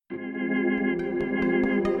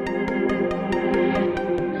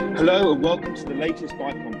Hello and welcome to the latest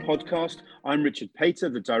BICOM podcast. I'm Richard Pater,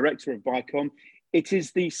 the director of BICOM. It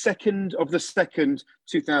is the 2nd of the 2nd,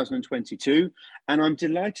 2022, and I'm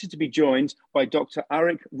delighted to be joined by Dr.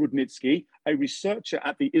 Arik Rudnitsky, a researcher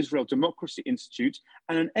at the Israel Democracy Institute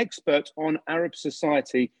and an expert on Arab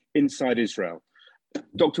society inside Israel.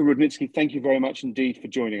 Dr. Rudnitsky, thank you very much indeed for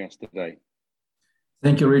joining us today.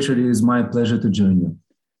 Thank you, Richard. It is my pleasure to join you.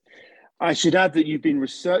 I should add that you've been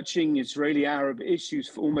researching Israeli-Arab issues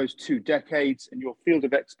for almost 2 decades, and your field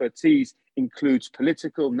of expertise includes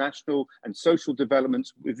political, national, and social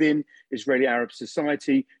developments within Israeli-Arab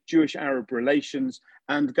society, Jewish-Arab relations,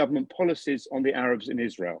 and government policies on the Arabs in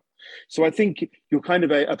Israel. So I think you're kind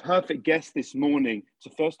of a perfect guest this morning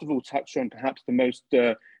to first of all touch on perhaps the most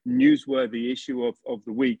newsworthy issue of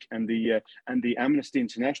the week and the Amnesty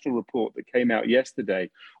International report that came out yesterday.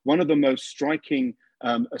 One of the most striking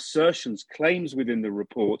assertions, claims within the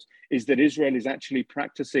report is that Israel is actually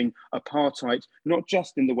practicing apartheid, not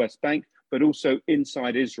just in the West Bank, but also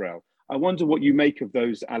inside Israel. I wonder what you make of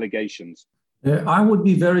those allegations. I would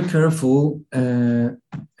be very careful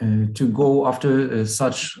to go after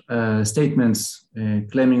such statements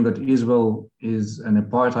claiming that Israel is an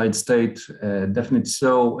apartheid state, definitely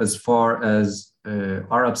so as far as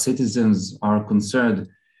Arab citizens are concerned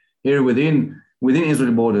here within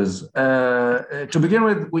Israeli borders. To begin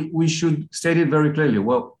with, we should state it very clearly.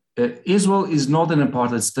 Well, Israel is not an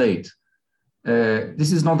apartheid state.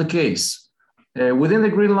 This is not the case. Within the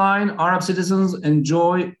Green Line, Arab citizens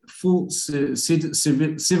enjoy full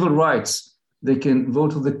civil rights. They can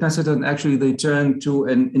vote for the Knesset, and actually they turn to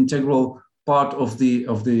an integral part of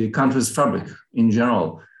the country's fabric in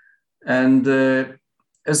general. And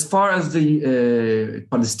as far as the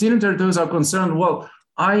Palestinian territories are concerned, well,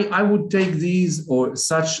 I would take these or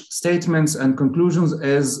such statements and conclusions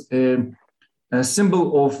as a symbol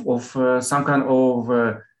of some kind of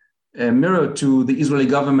a mirror to the Israeli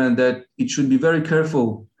government that it should be very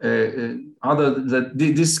careful that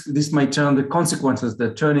this might turn the consequences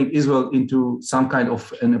that turning Israel into some kind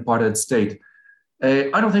of an apartheid state.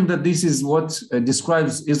 I don't think that this is what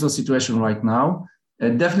describes Israel's situation right now.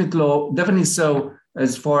 Definitely so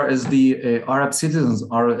as far as the Arab citizens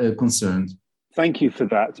are concerned. Thank you for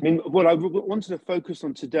that. I mean, what I wanted to focus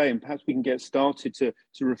on today, and perhaps we can get started to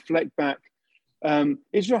reflect back.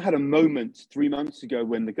 Israel had a moment 3 months ago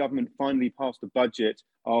when the government finally passed a budget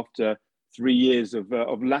after 3 years of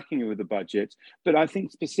lacking with the budget. But I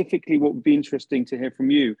think specifically what would be interesting to hear from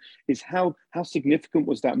you is how significant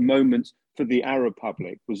was that moment for the Arab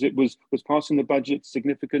public? Was passing the budget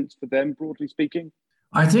significant for them, broadly speaking?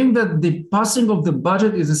 I think that the passing of the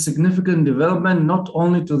budget is a significant development, not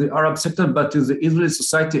only to the Arab sector, but to the Israeli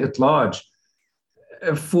society at large.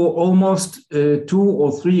 For almost 2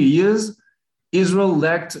 or 3 years, Israel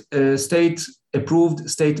lacked a state-approved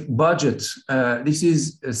state budget. This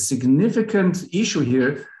is a significant issue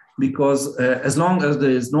here because as long as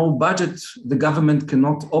there is no budget, the government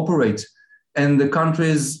cannot operate, and the country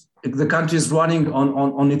is running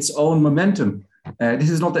on its own momentum. This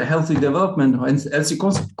is not a healthy development and healthy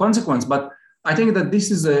consequence, but I think that this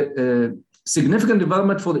is a significant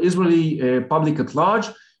development for the Israeli public at large,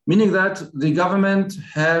 meaning that the government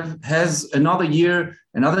has another year,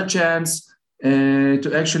 another chance to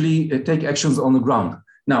actually take actions on the ground.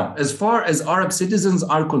 Now, as far as Arab citizens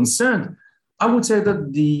are concerned, I would say that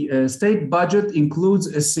the state budget includes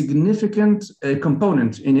a significant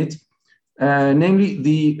component in it, namely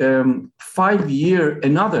the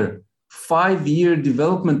 5-year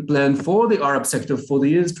development plan for the Arab sector for the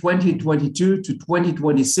years 2022 to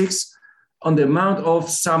 2026 on the amount of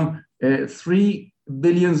some 3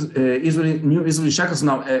 billion new Israeli shekels,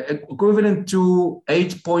 now equivalent to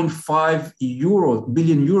 8.5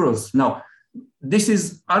 billion euros. Now, this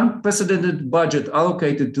is unprecedented budget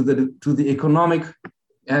allocated to the economic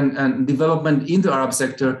and development in the Arab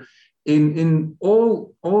sector in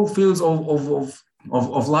all fields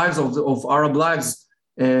of lives of Arab lives.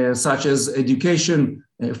 Such as education,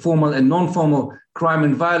 formal and non-formal, crime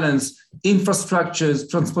and violence, infrastructures,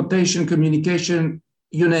 transportation, communication,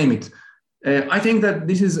 you name it. I think that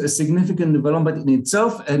this is a significant development in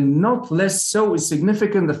itself, and not less so is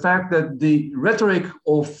significant the fact that the rhetoric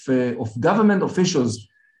of government officials,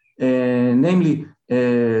 namely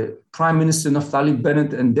Prime Minister Naftali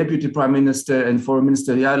Bennett and Deputy Prime Minister and Foreign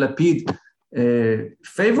Minister Yair Lapid,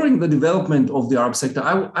 favoring the development of the Arab sector,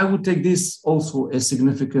 I would take this also a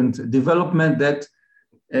significant development that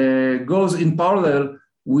goes in parallel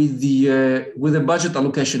with the budget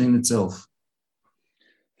allocation in itself.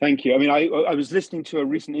 Thank you. I mean, I was listening to a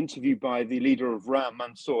recent interview by the leader of RAM,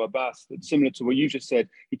 Mansour Abbas, that's similar to what you just said.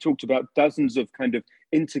 He talked about dozens of kind of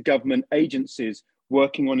intergovernment agencies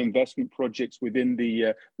working on investment projects within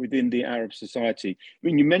the Arab society. I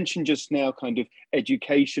mean, you mentioned just now kind of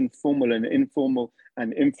education, formal and informal,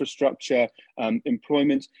 and infrastructure,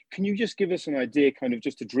 employment. Can you just give us an idea, kind of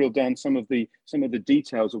just to drill down some of the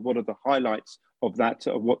details of what are the highlights of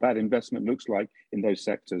what that investment looks like in those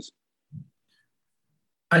sectors?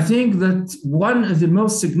 I think that one of the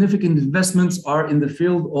most significant investments are in the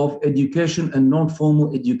field of education and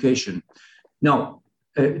non-formal education. Now,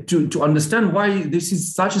 to understand why this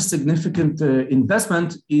is such a significant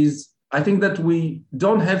investment is, I think that we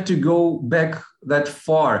don't have to go back that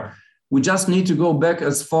far. We just need to go back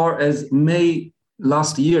as far as May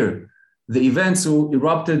last year. The events who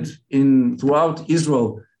erupted throughout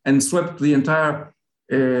Israel and swept the entire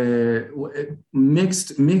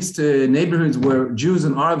mixed neighborhoods where Jews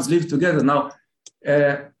and Arabs live together. Now,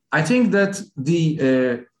 I think that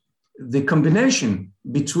the combination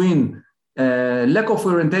between lack of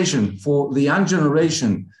orientation for the young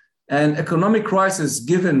generation and economic crisis,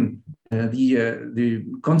 given the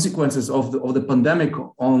consequences of the pandemic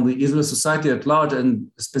on the Israeli society at large,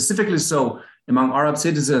 and specifically so among Arab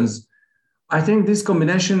citizens, I think this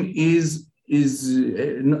combination is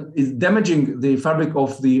damaging the fabric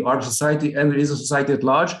of the Arab society and the Israeli society at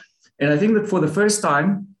large. And I think that for the first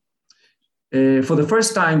time,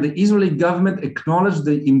 the Israeli government acknowledged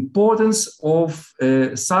the importance of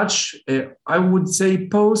such, I would say,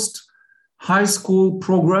 post-high school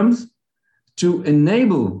programs to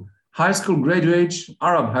enable Arab high school graduates,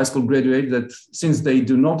 that since they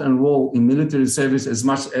do not enroll in military service as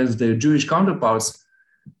much as their Jewish counterparts,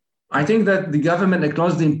 I think that the government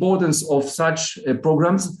acknowledged the importance of such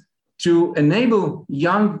programs to enable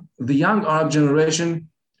the young Arab generation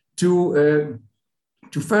to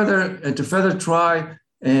further try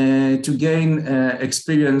to gain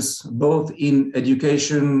experience both in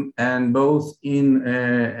education and both in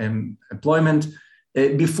employment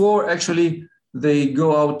before actually they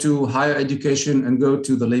go out to higher education and go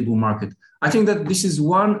to the labor market. I think that this is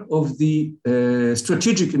one of the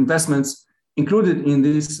strategic investments included in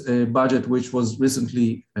this budget, which was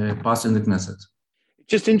recently passed in the Knesset.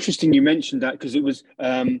 Just interesting you mentioned that, because it was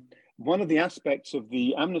one of the aspects of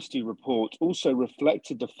the Amnesty report also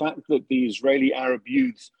reflected the fact that the Israeli Arab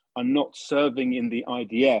youths are not serving in the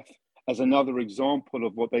IDF as another example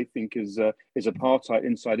of what they think is apartheid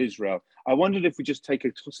inside Israel. I wondered if we just take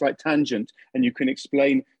a slight tangent and you can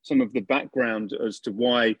explain some of the background as to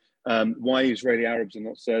why Israeli Arabs are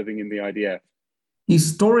not serving in the IDF.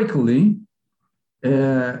 Historically,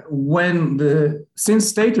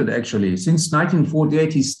 since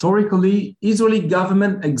 1948, historically, Israeli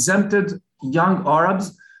government exempted young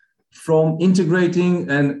Arabs from integrating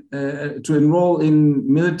and to enroll in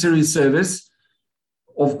military service.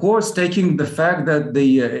 Of course, taking the fact that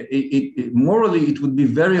morally it would be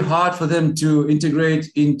very hard for them to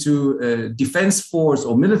integrate into a defense force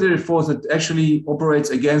or military force that actually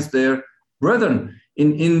operates against their brethren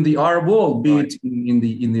in the Arab world, be it in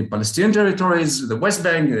the Palestinian territories, the West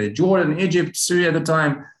Bank, Jordan, Egypt, Syria at the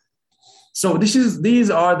time. So these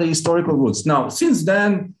are the historical roots. Now, since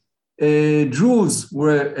then, Druze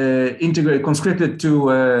were conscripted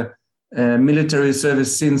to military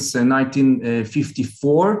service since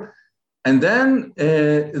 1954, and then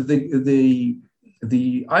the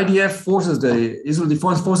IDF forces, the Israeli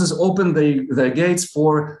Defense Forces, opened their gates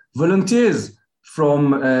for volunteers from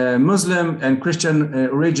Muslim and Christian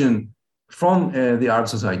origin from the Arab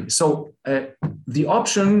society. So the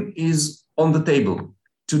option is on the table.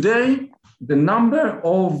 Today, the number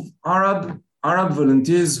of Arab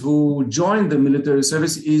volunteers who join the military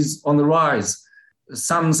service is on the rise.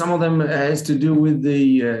 Some of them has to do with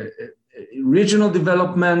the regional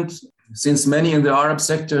development, since many in the Arab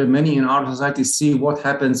sector, many in Arab society see what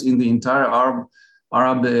happens in the entire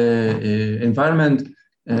Arab environment.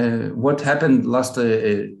 What happened last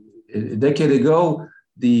a decade ago,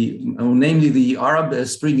 namely the Arab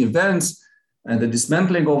Spring events and the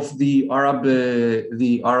dismantling of the Arab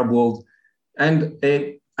world. And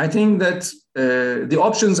I think that the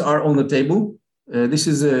options are on the table. This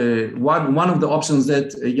is one of the options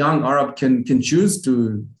that a young Arab can choose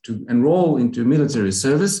to enroll into military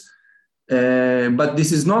service. But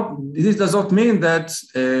this does not mean that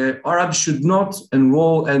Arabs should not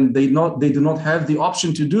enroll and they do not have the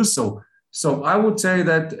option to do so. So I would say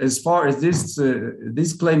that as far as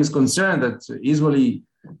this claim is concerned, that Israeli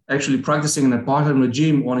actually practicing an apartheid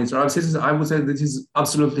regime on its Arab citizens, I would say that this is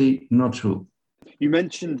absolutely not true. You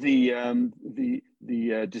mentioned the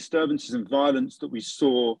disturbances and violence that we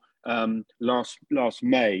saw last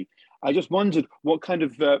May. I just wondered what kind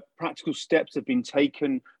of practical steps have been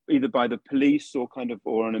taken either by the police or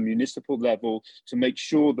or on a municipal level to make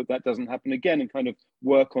sure that that doesn't happen again, and kind of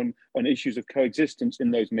work on issues of coexistence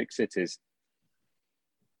in those mixed cities?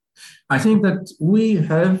 I think that we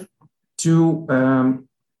have to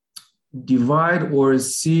divide or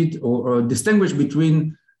see or distinguish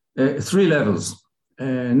between three levels.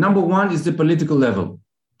 Number one is the political level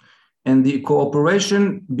and the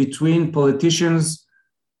cooperation between politicians,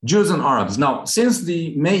 Jews and Arabs. Now, since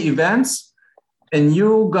the May events, a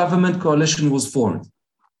new government coalition was formed.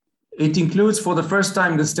 It includes for the first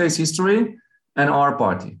time in the state's history and our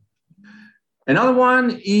party. Another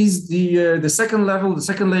one is the second level, the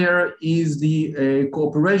second layer is the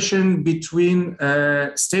cooperation between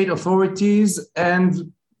state authorities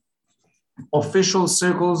and official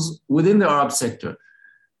circles within the Arab sector.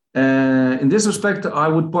 In this respect, I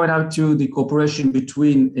would point out to the cooperation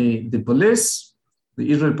between the police,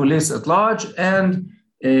 the Israeli police at large, and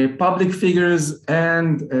public figures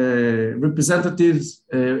and representatives,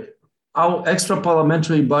 our extra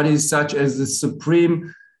parliamentary bodies such as the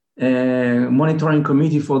Supreme Monitoring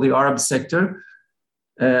Committee for the Arab sector.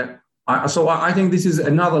 So I think this is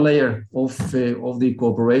another layer of the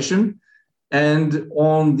cooperation. And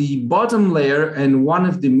on the bottom layer, and one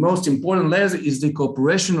of the most important layers, is the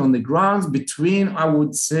cooperation on the ground between, I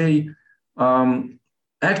would say,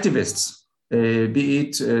 activists, be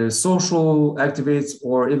it social activists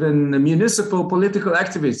or even municipal political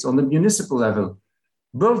activists on the municipal level,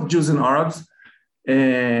 both Jews and Arabs,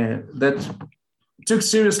 that took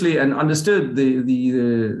seriously and understood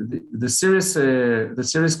the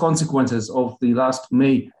serious consequences of the last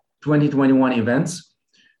May 2021 events.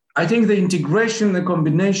 I think the integration, the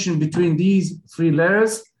combination between these three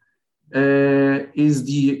layers is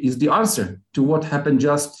the answer to what happened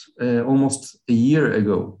just almost a year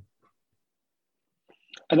ago.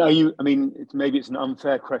 And maybe it's an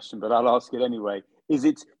unfair question, but I'll ask it anyway.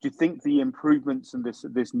 Do you think the improvements in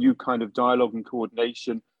this new kind of dialogue and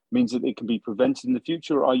coordination means that it can be prevented in the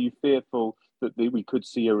future, or are you fearful that we could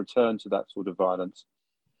see a return to that sort of violence?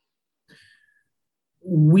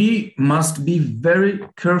 We must be very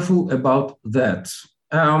careful about that.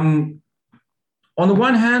 On the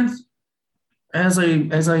one hand, as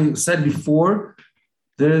I said before,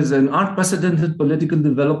 there is an unprecedented political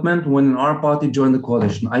development when our party joined the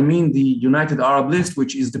coalition. I mean the United Arab List,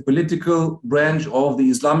 which is the political branch of the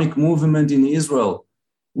Islamic movement in Israel,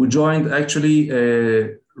 who joined actually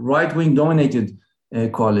a right-wing dominated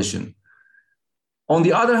coalition. On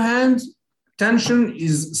the other hand, tension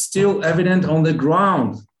is still evident on the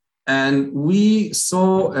ground. And we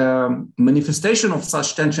saw a manifestation of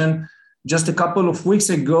such tension just a couple of weeks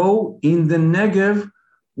ago in the Negev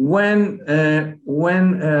when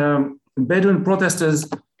Bedouin protesters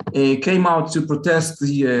came out to protest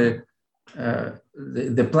the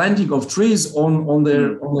planting of trees on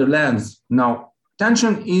their lands. Now,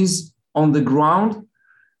 tension is on the ground.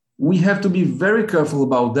 We have to be very careful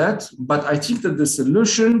about that. But I think that the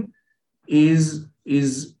solution is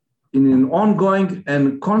in an ongoing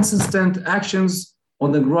and consistent actions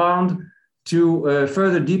on the ground to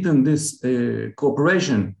further deepen this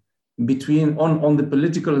cooperation between on the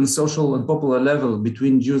political and social and popular level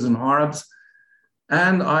between Jews and Arabs.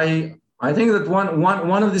 And I think that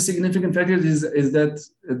one of the significant factors is that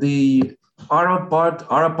the Arab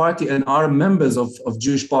party and Arab members of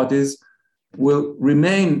Jewish parties will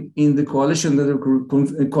remain in the coalition. That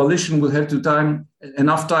the coalition will have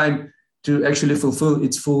enough time to actually fulfill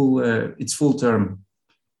its full term.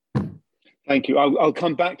 Thank you. I'll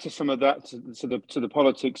come back to some of that to the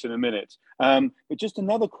politics in a minute. But just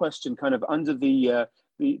another question, kind of under the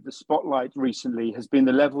spotlight recently, has been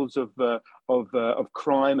the levels of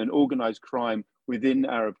crime and organized crime within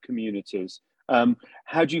Arab communities.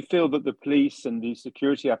 How do you feel that the police and the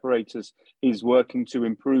security apparatus is working to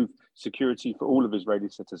improve security for all of Israeli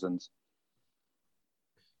citizens?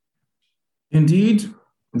 Indeed,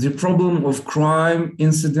 the problem of crime,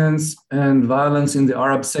 incidents, and violence in the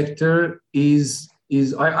Arab sector is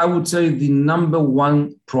I would say, the number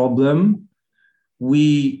one problem.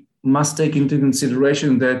 We must take into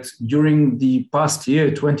consideration that during the past year,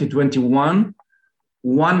 2021,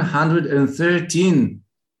 113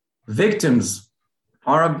 victims,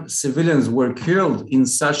 Arab civilians, were killed in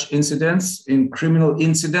such incidents, in criminal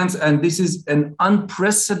incidents, and this is an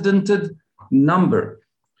unprecedented number.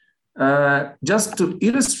 Just to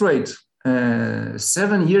illustrate,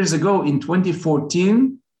 7 years ago in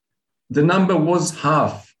 2014, the number was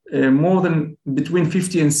half, more than between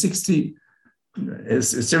 50 and 60.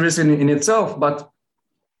 Is serious in itself, but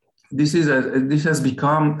this has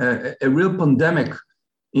become a real pandemic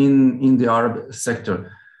in the Arab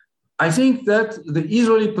sector. I think that the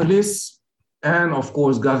Israeli police and of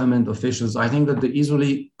course government officials. I think that the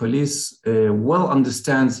Israeli police well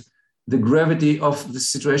understands the gravity of the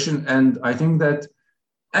situation, and I think that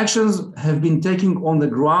actions have been taken on the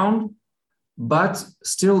ground, but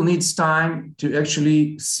still needs time to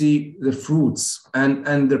actually see the fruits.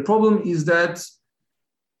 And the problem is that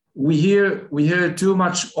we hear too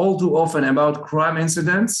much all too often about crime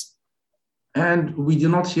incidents, and we do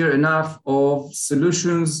not hear enough of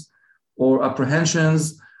solutions or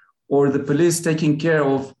apprehensions or the police taking care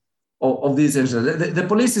of these incidents. The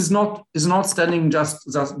police is not standing just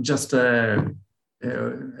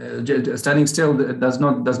standing still. Does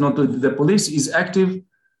not do. The police is active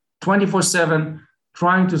 24/7,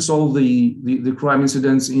 trying to solve the crime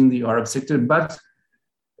incidents in the Arab sector. But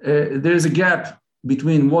there is a gap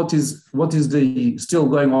between what is the still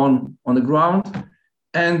going on the ground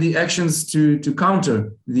and the actions to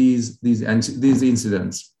counter these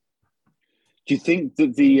incidents. Do you think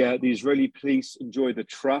that the Israeli police enjoy the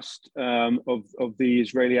trust of the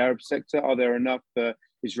Israeli Arab sector? Are there enough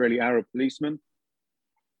Israeli Arab policemen?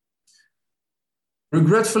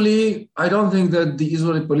 Regretfully, I don't think that the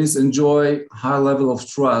Israeli police enjoy high level of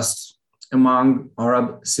trust among Arab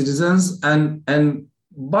citizens. And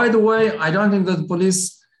by the way, I don't think that the police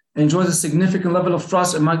enjoys a significant level of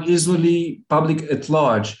trust among Israeli public at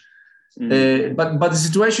large. But the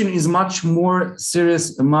situation is much more serious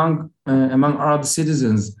among Arab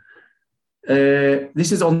citizens. This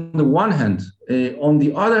is on the one hand. On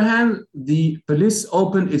the other hand, the police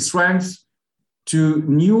opened its ranks to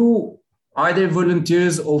new either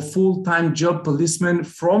volunteers or full-time job policemen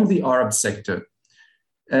from the Arab sector.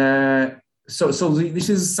 So this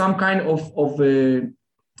is some kind of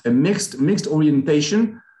a mixed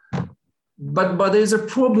orientation. But there's a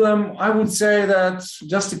problem. I would say that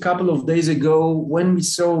just a couple of days ago, when we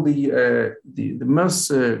saw the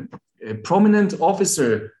most prominent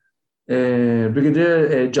officer,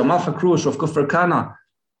 Brigadier Jamal Hakroush of Kfar Kana,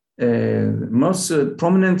 most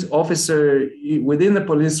prominent officer within the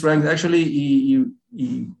police ranks, actually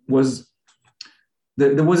he was.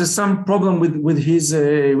 There was some problem with his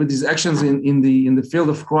actions in the field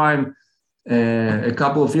of crime a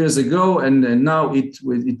couple of years ago, and now it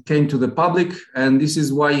came to the public, and this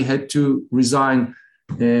is why he had to resign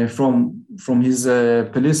from his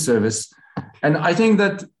police service. And I think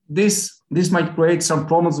that this might create some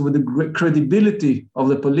problems with the credibility of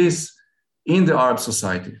the police in the Arab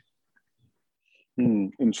society.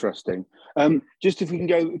 Interesting. Just if we can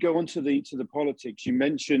go on to the politics, you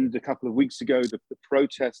mentioned a couple of weeks ago the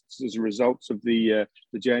protests as a result of the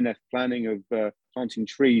JNF planning of planting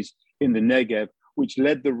trees in the Negev, which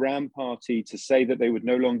led the Ram party to say that they would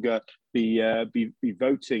no longer be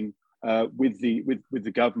voting with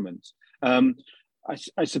the government.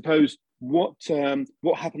 I suppose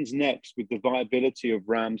what happens next with the viability of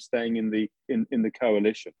Ram staying in the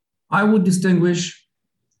coalition? I would distinguish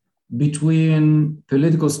between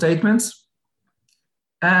political statements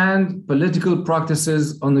and political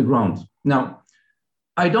practices on the ground. Now,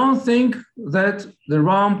 I don't think that the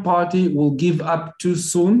Ram party will give up too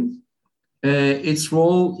soon its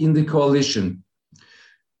role in the coalition.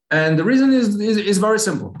 And the reason is very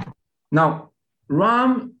simple. Now,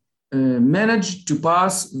 Ram managed to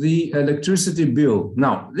pass the electricity bill.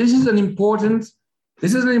 Now, this is an important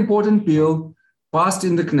bill passed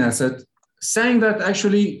in the Knesset, saying that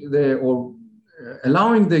actually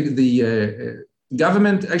allowing the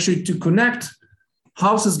government actually to connect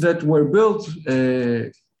houses that were built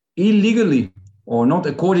illegally or not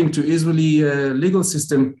according to Israeli legal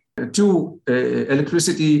system to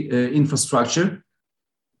electricity infrastructure.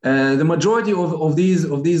 The majority of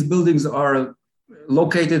these buildings are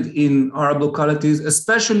located in Arab localities,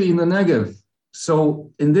 especially in the Negev.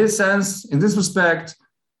 So in this sense, in this respect,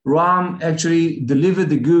 Ram actually delivered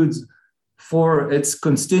the goods for its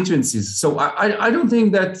constituencies. So I don't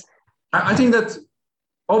think that, I think that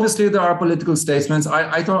obviously there are political statements.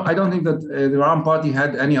 I don't think that the Ram party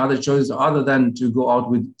had any other choice other than to go out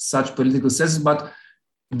with such political statements, but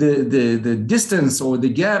the distance or the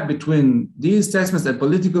gap between these statements and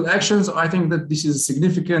political actions, I think that this is a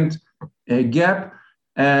significant gap.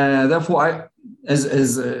 Therefore,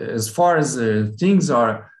 as far as things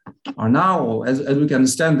are now, as we can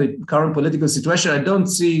understand the current political situation, I don't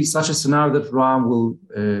see such a scenario that Ram will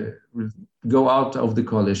go out of the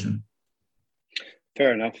coalition.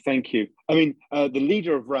 Fair enough. Thank you. I mean, the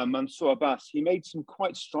leader of Ram, Mansour Abbas, he made some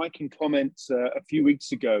quite striking comments a few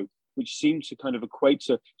weeks ago, which seemed to kind of equate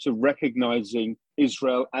to recognizing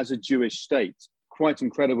Israel as a Jewish state. Quite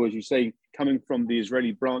incredible, as you say, coming from the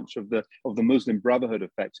Israeli branch of the Muslim Brotherhood,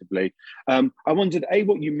 effectively. I wondered,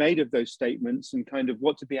 what you made of those statements and kind of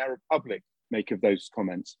what did the Arab public make of those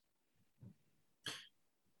comments?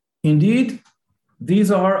 Indeed,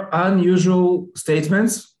 these are unusual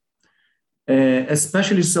statements,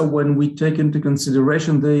 especially so when we take into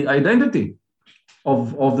consideration the identity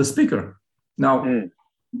of the speaker. Now,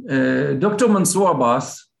 Dr. Mansour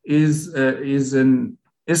Abbas is an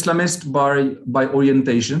Islamist by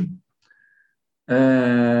orientation,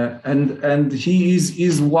 and he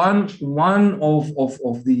is one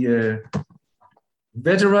of the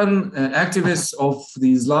veteran activists of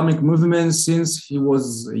the Islamic movement since he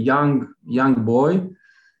was a young boy,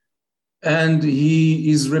 and he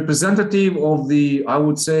is representative of the, I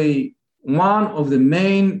would say, one of the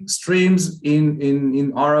main streams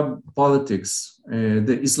in Arab politics,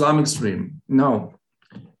 the Islamic stream. Now,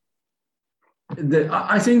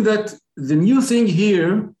 I think that the new thing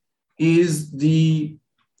here is the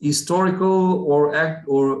historical or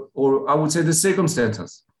I would say the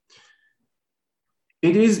circumstances.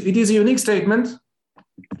 It is a unique statement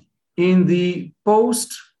in the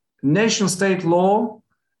post-nation state law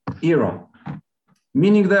era,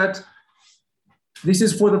 meaning that this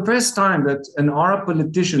is for the first time that an Arab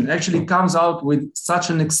politician actually comes out with such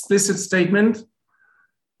an explicit statement,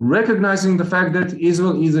 recognizing the fact that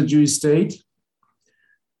Israel is a Jewish state.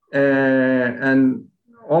 And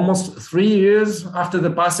almost 3 years after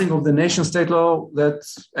the passing of the nation state law that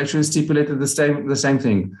actually stipulated the same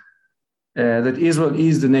thing. That Israel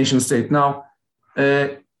is the nation state. Now,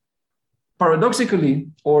 paradoxically,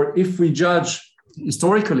 or if we judge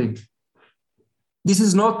historically, this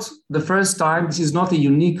is not the first time, this is not a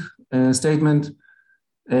unique statement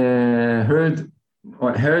heard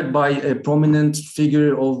by a prominent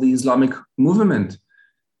figure of the Islamic movement.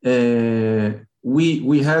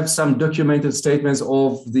 We have some documented statements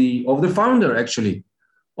of the founder, actually,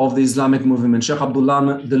 of the Islamic movement,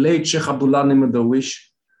 the late Sheikh Abdullah Nimr Darwish,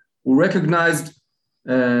 who recognized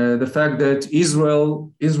the fact that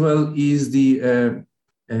Israel is the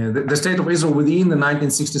state of Israel within the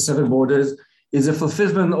 1967 borders is a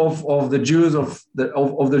fulfillment of the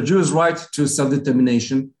Jews' right to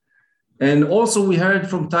self-determination. And also we heard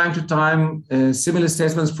from time to time similar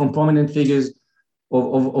statements from prominent figures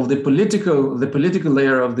of the political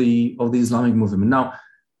layer of the Islamic movement. Now,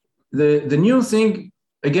 the new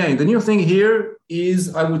thing here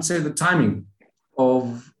is, I would say, the timing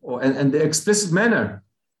and the explicit manner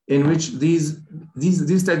in which this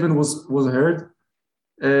statement was heard,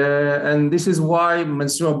 and this is why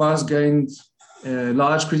Mansour Abbas gained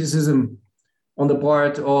large criticism on the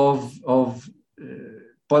part of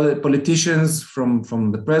politicians from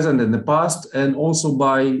the present and the past, and also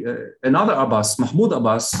by another Abbas, Mahmoud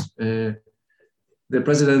Abbas, the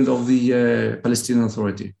president of the Palestinian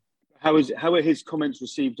Authority. How are his comments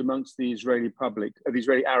received amongst the Israeli public, the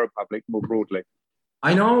Israeli Arab public more broadly?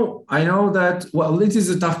 I know that, well, this is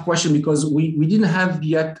a tough question because we didn't have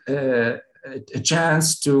yet a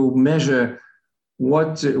chance to measure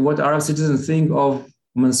what Arab citizens think of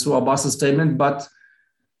Mansour Abbas's statement, but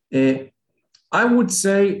I would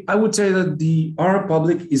say that the Arab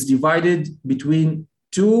public is divided between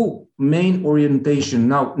two main orientations.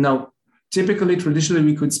 Now, typically, traditionally,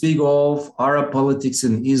 we could speak of Arab politics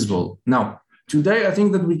in Israel. Now, today, I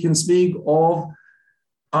think that we can speak of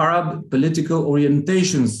Arab political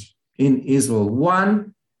orientations in Israel.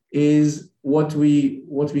 One is what we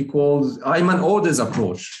call Ayman Odeh's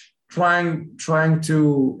approach, trying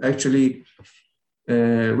to actually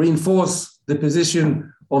reinforce the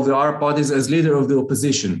position of the Arab parties as leader of the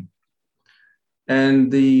opposition. And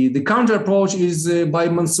the counter approach is by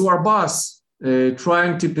Mansour Abbas,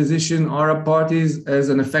 trying to position Arab parties as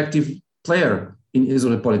an effective player in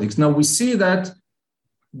Israeli politics. Now we see that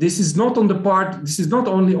this is not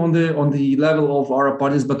only on the level of Arab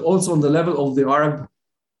parties, but also on the level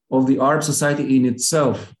of the Arab society in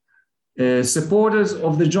itself. Supporters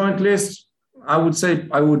of the Joint List, I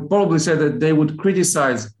would probably say that they would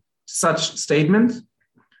criticize such statement,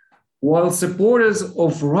 while supporters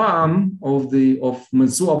of Ram, of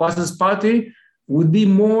Mansour Abbas's party, would be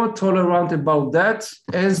more tolerant about that,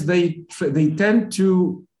 as they tend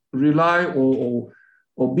to rely or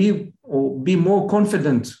be more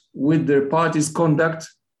confident with their party's conduct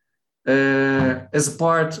as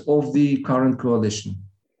part of the current coalition.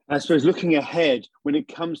 I suppose looking ahead, when it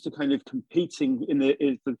comes to kind of competing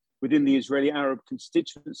within the Israeli Arab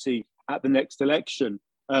constituency at the next election,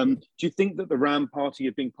 do you think that the Ram party,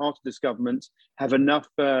 of being part of this government, have enough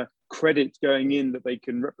credit going in that they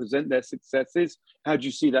can represent their successes? How do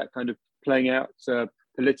you see that kind of playing out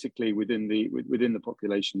politically within the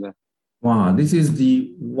population there? Wow, this is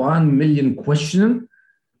the 1 million question.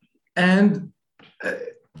 And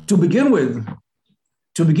to begin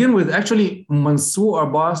with, actually, Mansour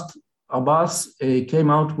Abbas came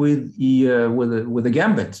out with a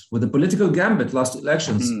gambit, with a political gambit last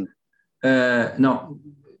elections. Now,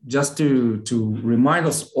 just to remind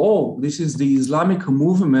us all, this is the Islamic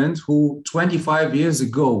movement who 25 years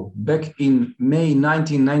ago, back in May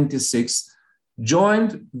 1996,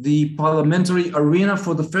 joined the parliamentary arena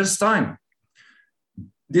for the first time.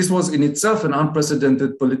 This was in itself an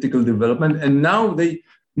unprecedented political development, and now they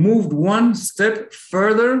moved one step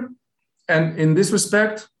further. And in this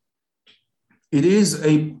respect, it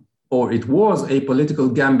was a political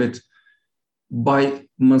gambit by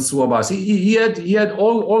Mansour Abbas. He had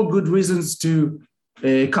all good reasons to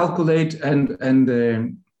calculate and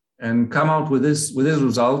come out with this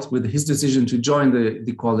result, with his decision to join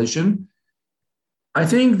the coalition. I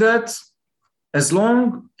think that as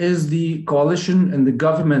long as the coalition and the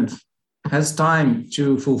government has time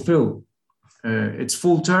to fulfill its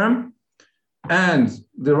full term, and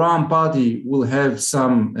the Ra'am party will have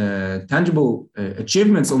some tangible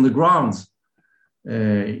achievements on the ground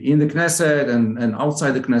in the Knesset and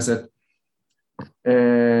outside the Knesset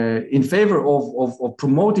in favor of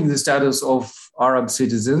promoting the status of Arab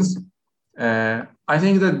citizens, I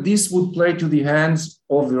think that this would play to the hands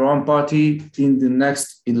of the Ra'am party in the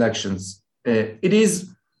next elections. It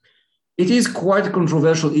is quite a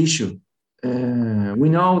controversial issue. We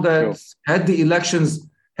know that had the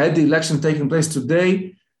election taken place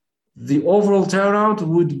today, the overall turnout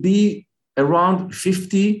would be around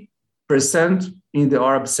 50% in the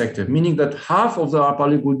Arab sector, meaning that half of the Arab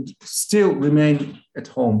public would still remain at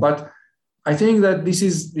home. But I think that this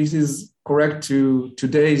is correct to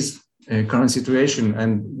today's current situation,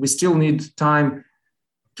 and we still need time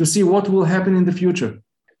to see what will happen in the future.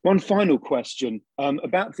 One final question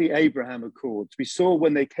about the Abraham Accords. We saw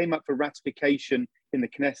when they came up for ratification in the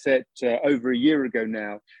Knesset over a year ago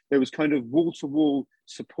now, there was kind of wall-to-wall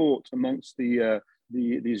support amongst the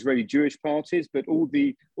Israeli Jewish parties, but all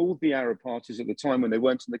the Arab parties at the time when they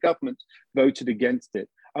weren't in the government voted against it.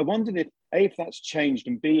 I wondered if A, if that's changed,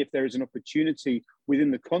 and B, if there is an opportunity within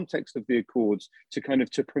the context of the Accords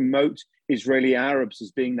to promote Israeli Arabs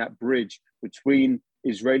as being that bridge between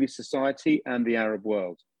Israeli society and the Arab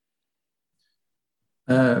world.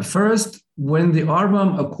 First, when the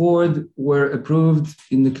Abraham Accord were approved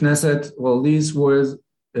in the Knesset, well, this was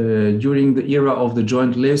during the era of the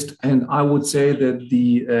joint list, and I would say that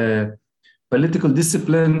the political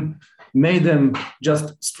discipline made them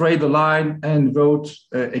just stray the line and vote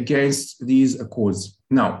against these accords.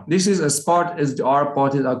 Now, this is as far as the Arab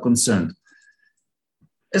parties are concerned.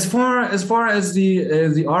 As far as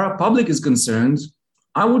the Arab public is concerned,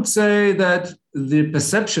 I would say that the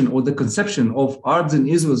perception or the conception of Arabs in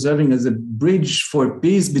Israel serving as a bridge for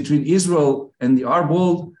peace between Israel and the Arab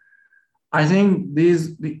world, I think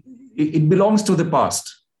it belongs to the past.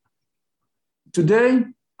 Today,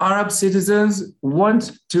 Arab citizens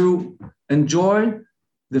want to enjoy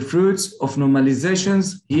the fruits of normalization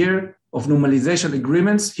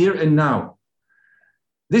agreements here and now.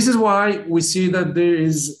 This is why we see that there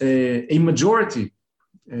is a majority,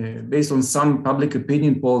 based on some public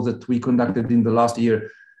opinion polls that we conducted in the last year,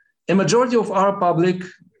 a majority of our public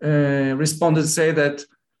respondents say that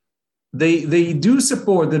they do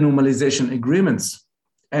support the normalization agreements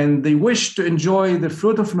and they wish to enjoy the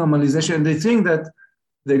fruit of normalization, and they think that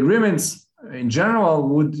the agreements in general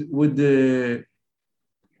would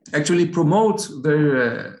actually promote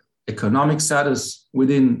their economic status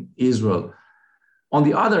within Israel. On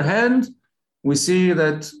the other hand, we see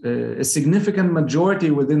that a significant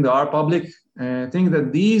majority within the Arab public think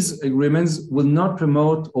that these agreements will not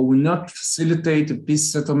promote or will not facilitate a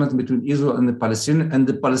peace settlement between Israel and the Palestinians, and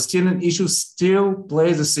the Palestinian issue still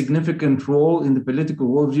plays a significant role in the political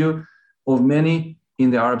worldview of many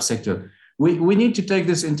in the Arab sector. We need to take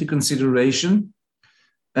this into consideration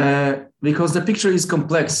because the picture is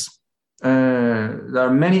complex. There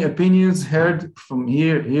are many opinions heard from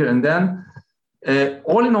here and then.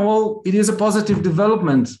 All in all, it is a positive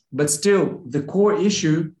development, but still the core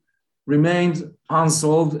issue remains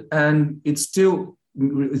unsolved, and it still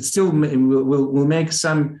will make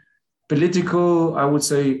some political, I would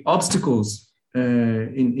say, obstacles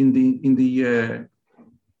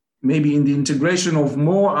maybe in the integration of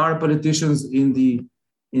more Arab politicians in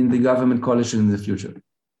the government coalition in the future.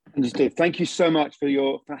 Understood. Thank you so much for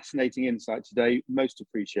your fascinating insight today. Most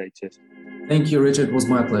appreciated. Thank you, Richard. It was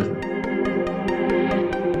my pleasure.